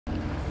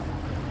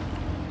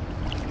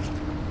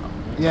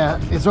Yeah,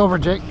 it's over,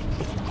 Jake.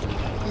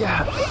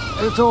 Yeah,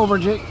 it's over,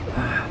 Jake.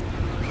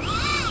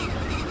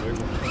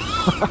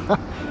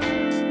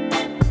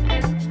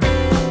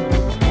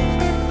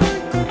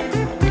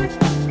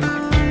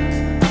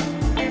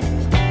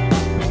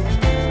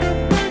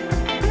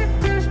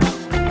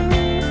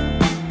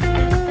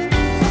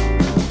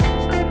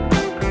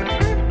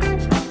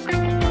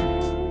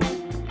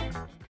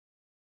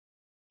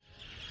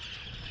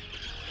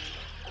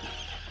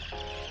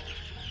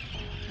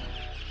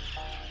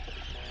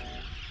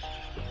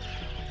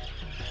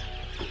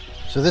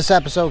 So this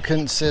episode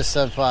consists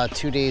of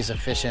 2 days of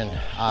fishing.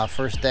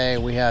 First day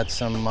we had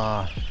some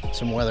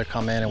weather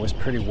come in. It was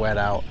pretty wet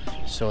out,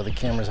 so the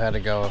cameras had to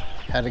go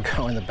in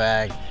the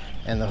bag,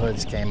 and the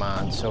hoods came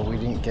on. So we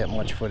didn't get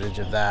much footage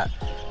of that.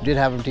 We did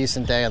have a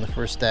decent day on the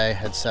first day.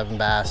 Had 7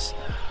 bass,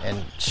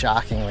 and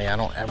shockingly, I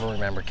don't ever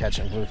remember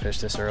catching bluefish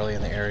this early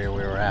in the area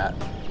we were at.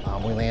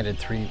 We landed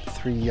three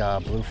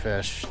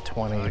bluefish,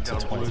 20 to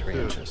 23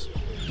 inches.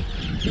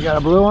 You got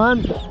a blue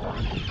one?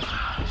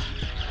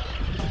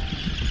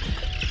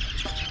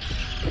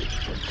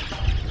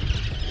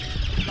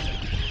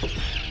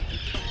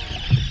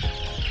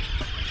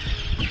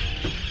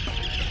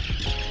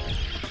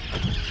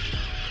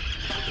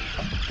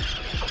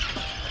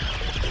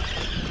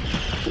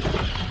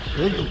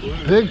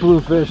 Big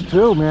bluefish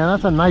too, man.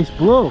 That's a nice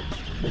blue.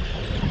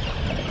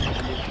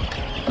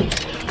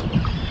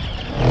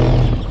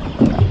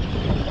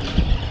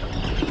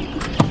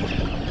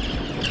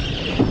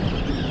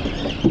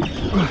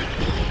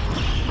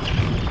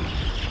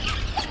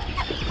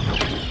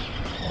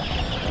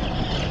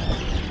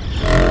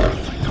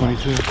 It's like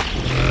 22.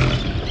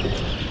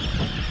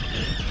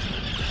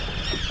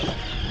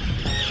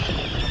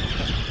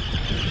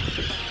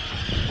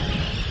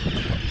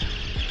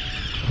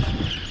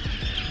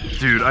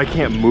 Dude, I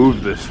can't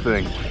move this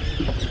thing.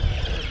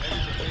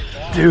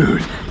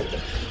 Dude.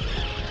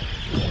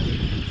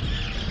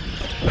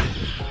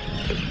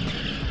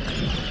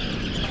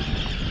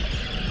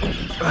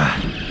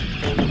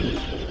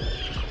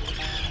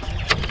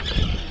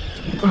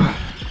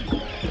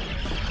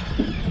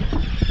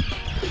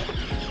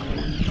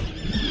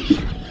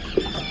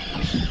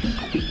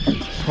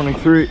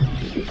 $23.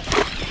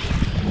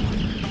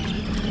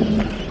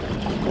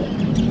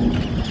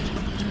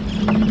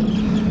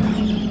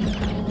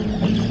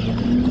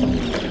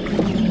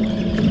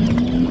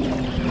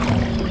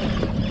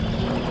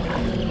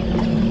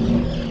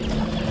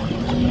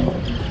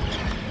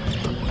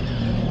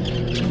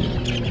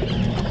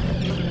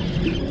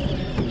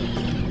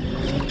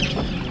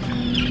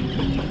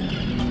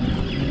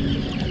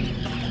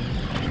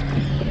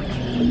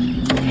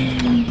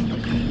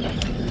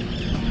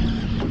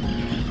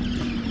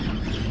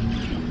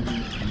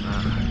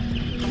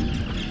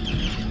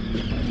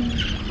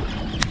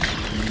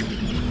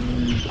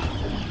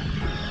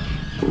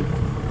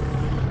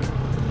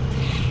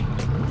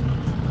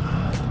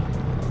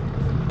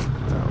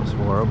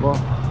 Horrible.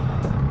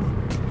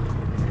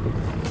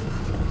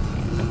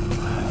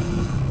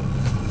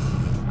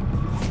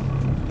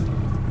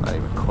 Not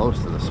even close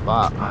to the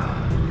spot.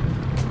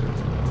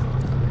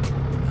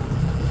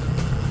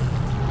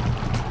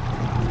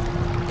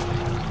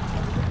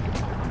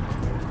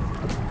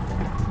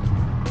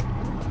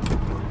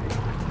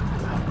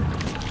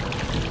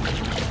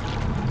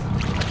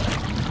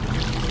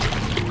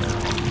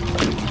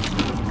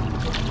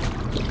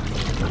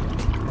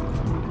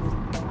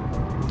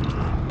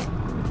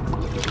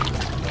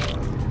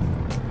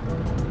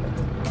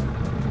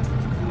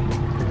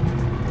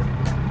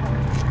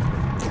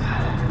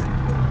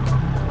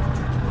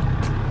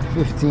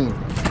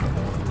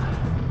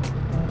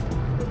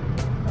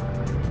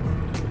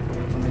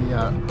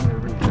 Let me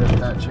redrift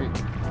that cheek.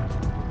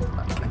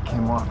 I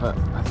came off it.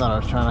 I thought I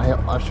was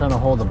trying to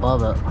hold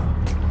above it.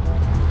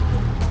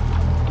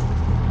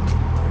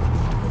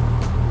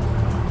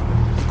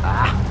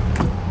 Ah,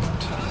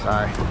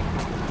 sorry.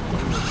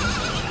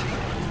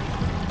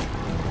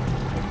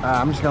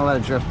 I'm just gonna let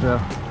it drift through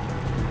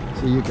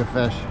so you can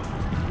fish.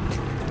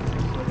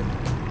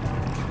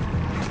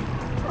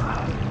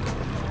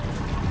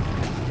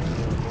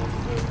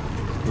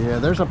 Yeah,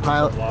 there's a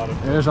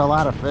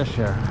lot of fish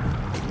here.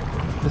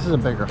 This is a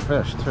bigger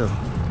fish too.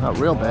 Not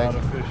real big.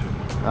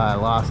 I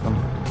lost them.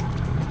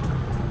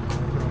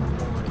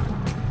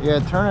 Yeah,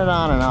 turn it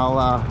on and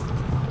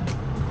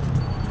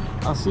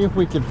I'll see if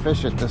we can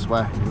fish it this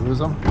way. You lose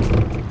them?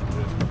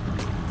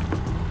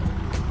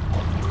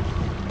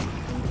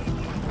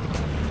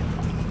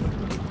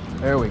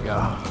 There we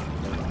go.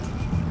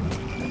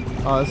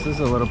 Oh, this is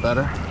a little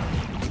better.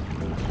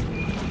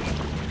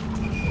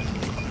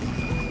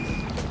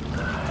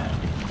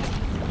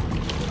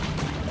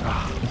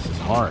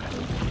 Hard.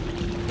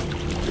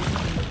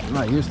 I'm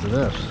not used to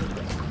this.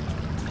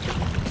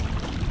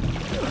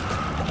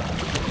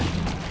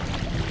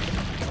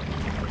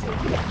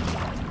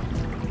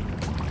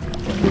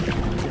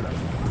 Get a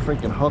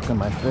freaking hook in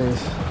my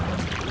face.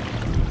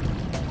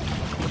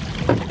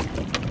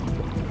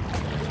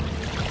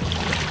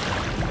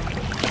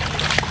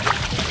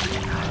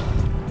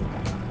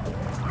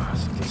 Oh,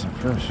 that's a decent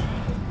fish.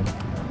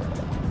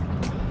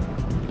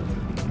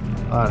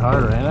 A lot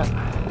harder, ain't it?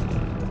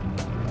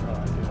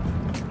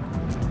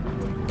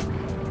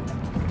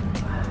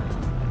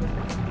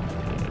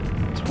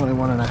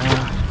 21 and a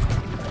half.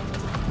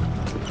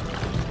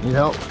 Need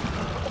help?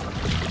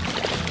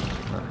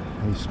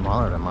 He's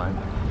smaller than mine.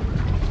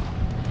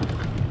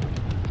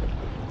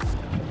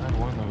 I had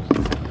one of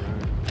those.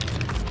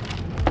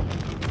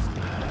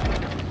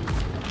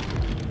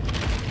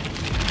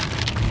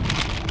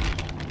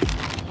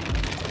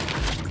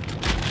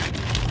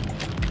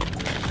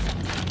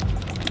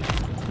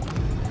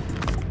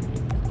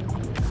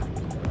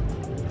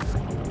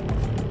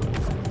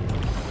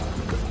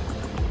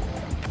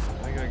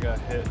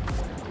 Hit.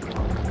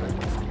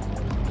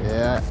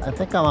 Yeah, I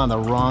think I'm on the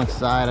wrong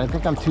side. I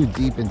think I'm too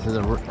deep into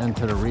the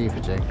reef,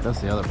 Jake.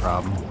 That's the other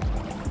problem.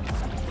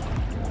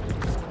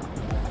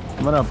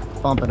 I'm gonna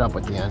bump it up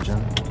with the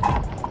engine.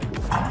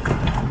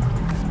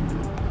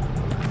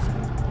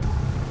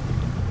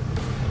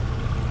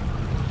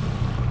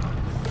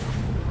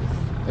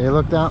 Hey,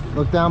 look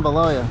down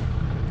below you.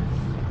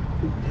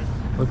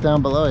 Look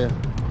down below you.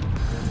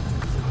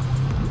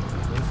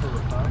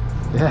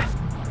 Yeah.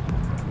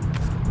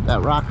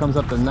 That rock comes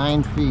up to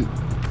 9 feet.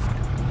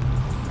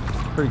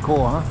 Pretty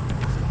cool, huh?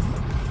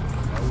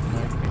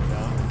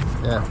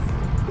 Yeah.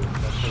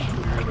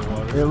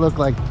 It looked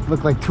like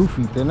 2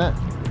 feet, didn't it?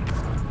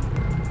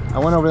 I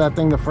went over that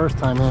thing the first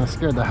time, man. It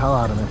scared the hell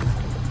out of me.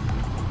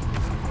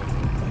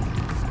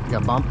 You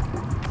got bumped?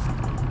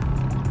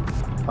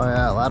 Oh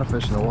yeah, a lot of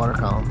fish in the water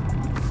column.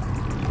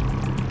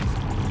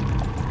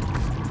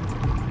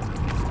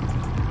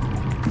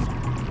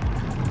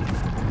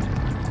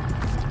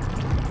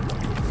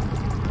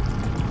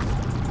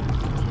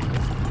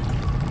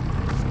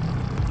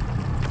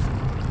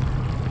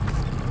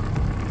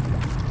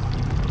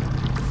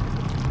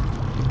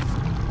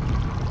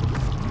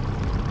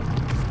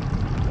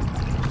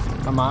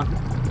 Come on.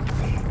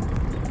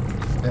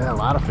 Yeah, a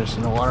lot of fish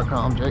in the water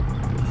column, Jake.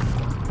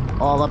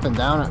 All up and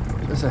down it.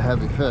 This is a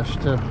heavy fish,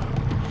 too.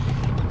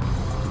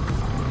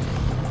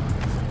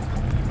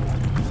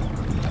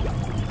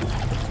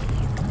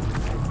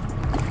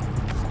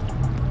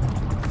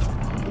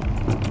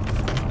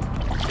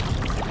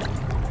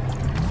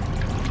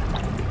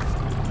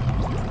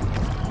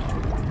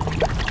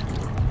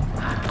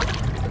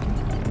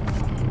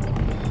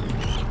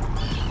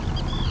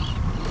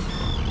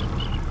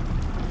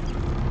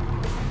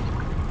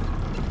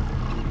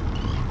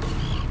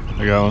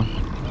 I got one.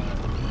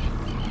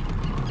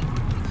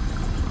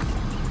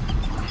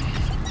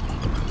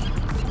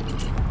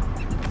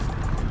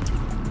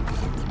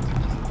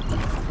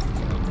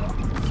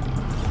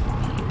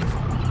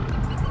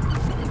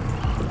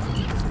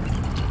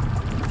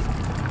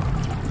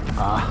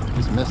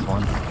 Just missed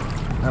one.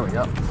 There we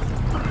go.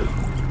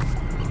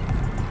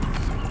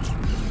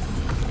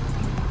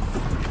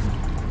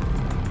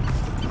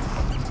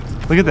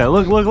 Look at that.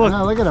 Look. No,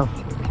 look at him.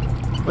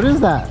 What is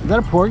that? Is that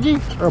a porgy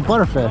or a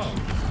butterfish?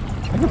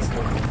 I think it's,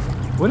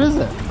 what is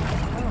it?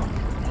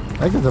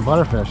 I think it's a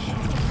butterfish.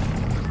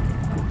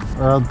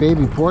 Or a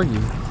baby porgy.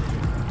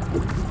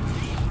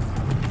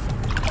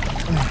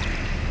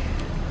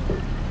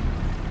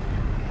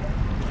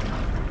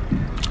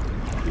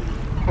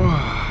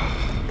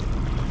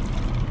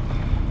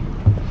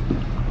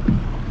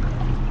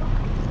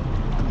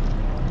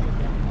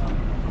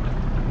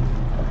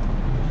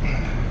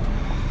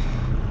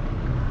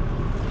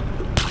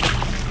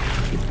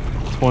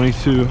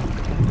 $22.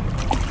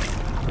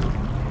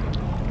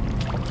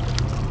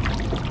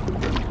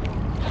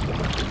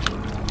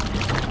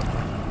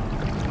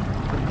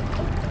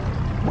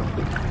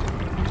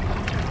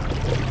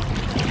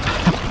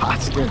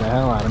 That scared the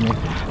hell out of me.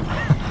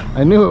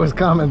 I knew it was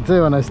coming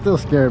too, and it still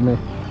scared me.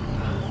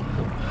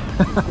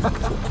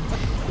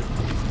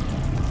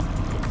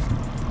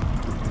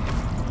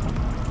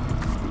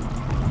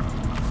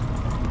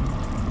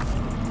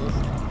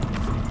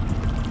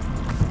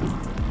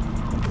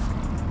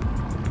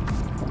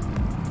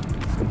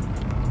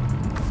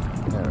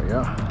 There we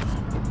go.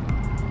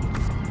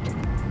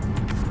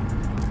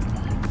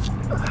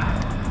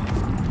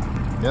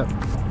 Yep.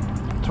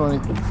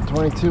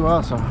 22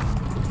 also.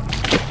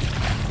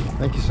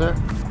 Thank you, sir.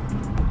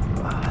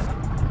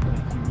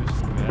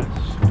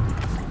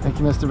 Thank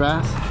you, Mr.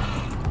 Bass.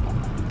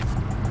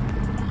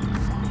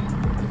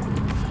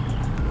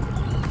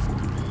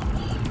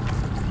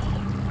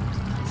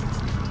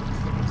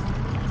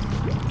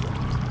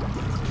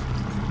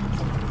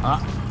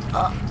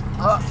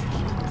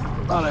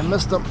 Thought I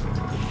missed him.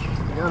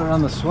 Got it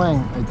on the swing.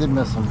 I did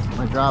miss him.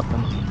 I dropped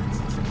him.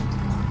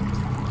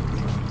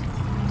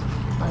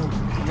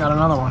 I got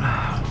another one.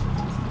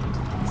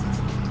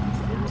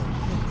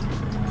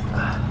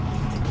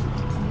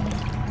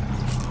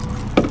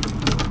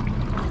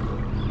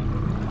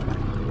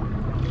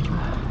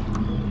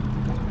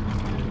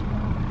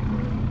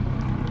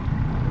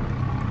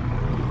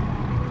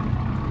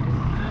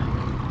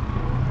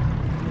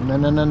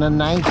 And then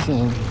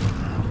 19.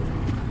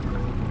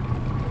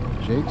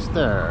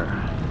 Jakester.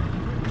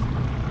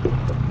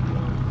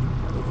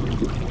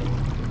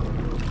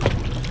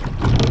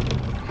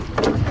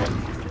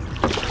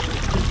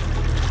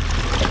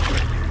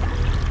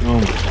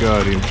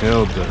 God, he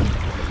nailed that.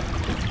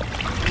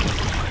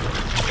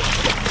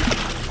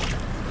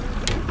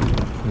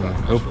 Yeah,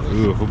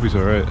 hope he's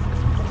alright.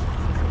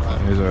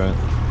 Yeah, he's alright.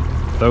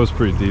 That was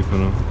pretty deep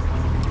in him.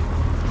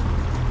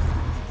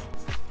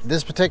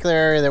 This particular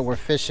area that we're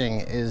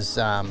fishing is,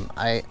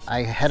 I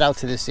head out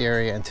to this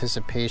area in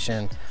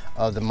anticipation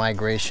of the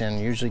migration.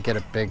 Usually get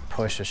a big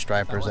push of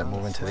stripers that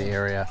move into the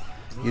area.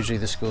 Usually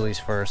the schoolies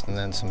first and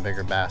then some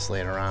bigger bass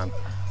later on.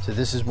 So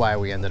this is why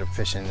we ended up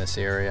fishing this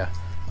area,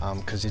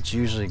 because it's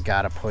usually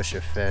got a push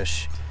of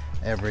fish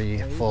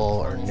every full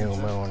or new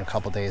moon. A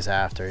couple days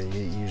after,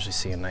 you usually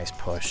see a nice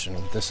push. And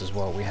this is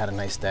what we had, a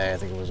nice day. I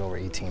think it was over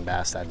 18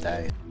 bass that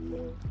day.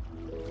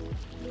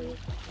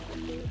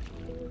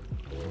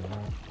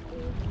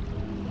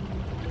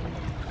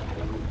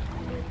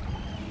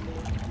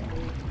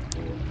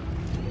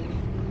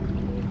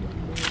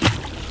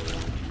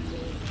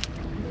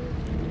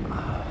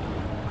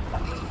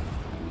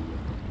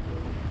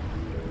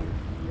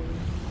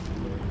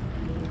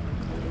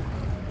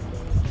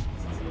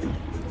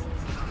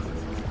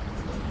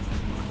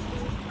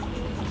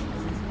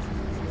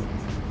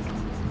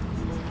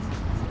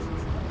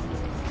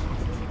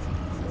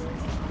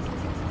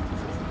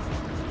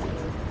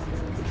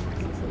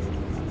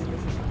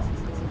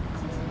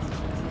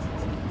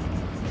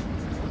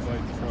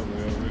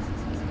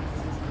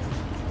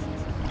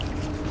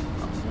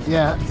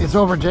 Yeah, it's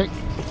over, Jake.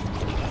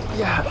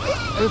 Yeah,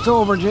 it's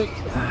over, Jake.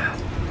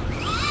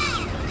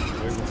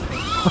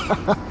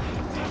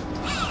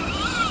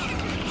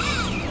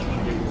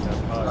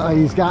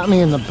 He's got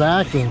me in the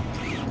back, and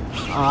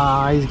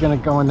he's gonna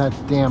go in that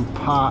damn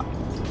pot.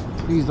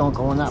 Please don't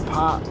go in that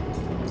pot.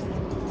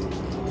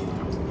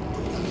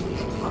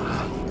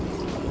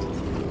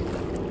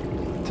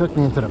 Took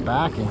me into the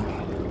backing.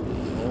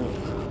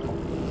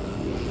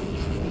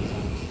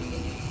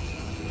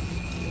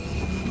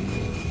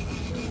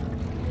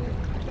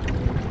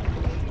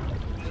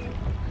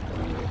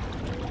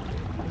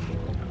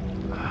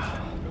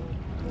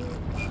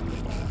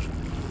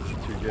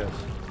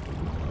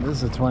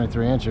 This is a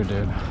 23 incher,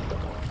 dude.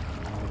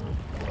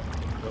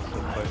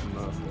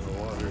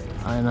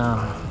 I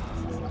know.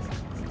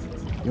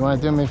 You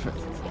want to do me?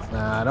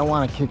 Nah, I don't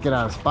want to kick it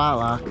out of spot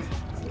lock.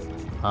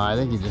 I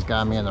think he just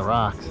got me in the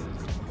rocks.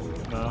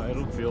 No,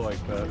 it'll feel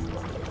like that.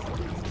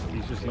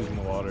 He's just using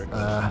the water.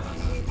 Not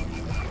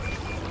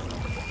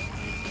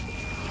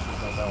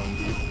that one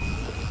deep.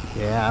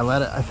 Yeah,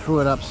 I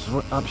threw it up,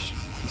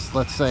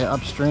 let's say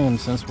upstream,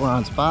 since we're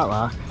on spot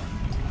lock.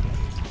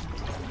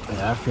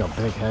 Yeah, I feel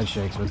big head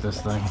shakes with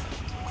this thing.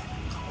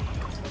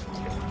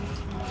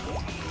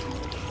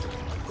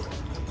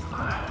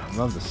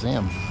 Love to see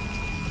him.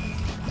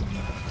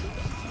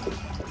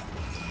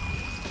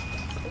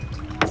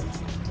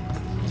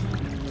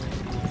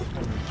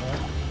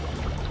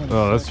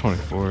 Oh, that's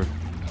 24,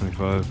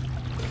 25.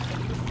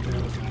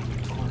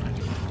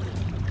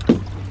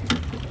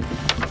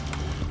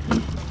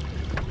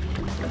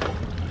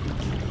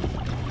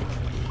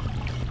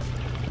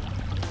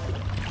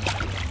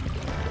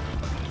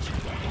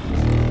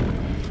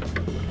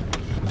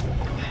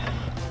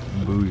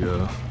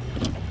 Booyah.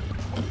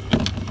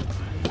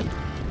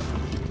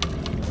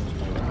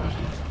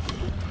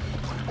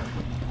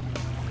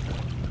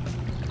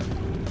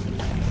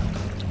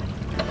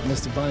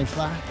 Mr. Bunny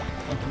Fly,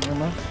 thank you very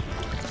much.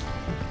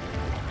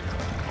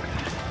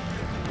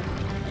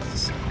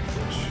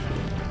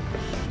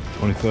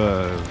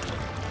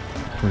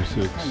 25,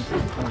 26.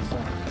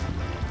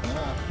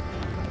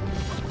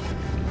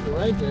 You're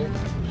right, Jake.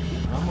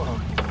 I'm wrong.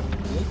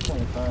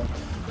 25.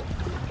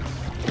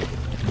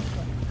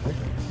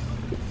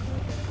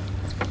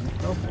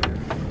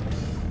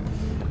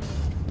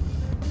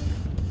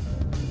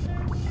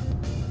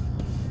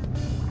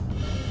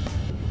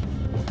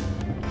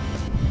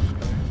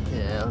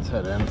 Yeah, let's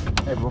head in.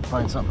 Maybe we'll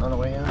find something on the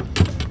way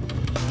in.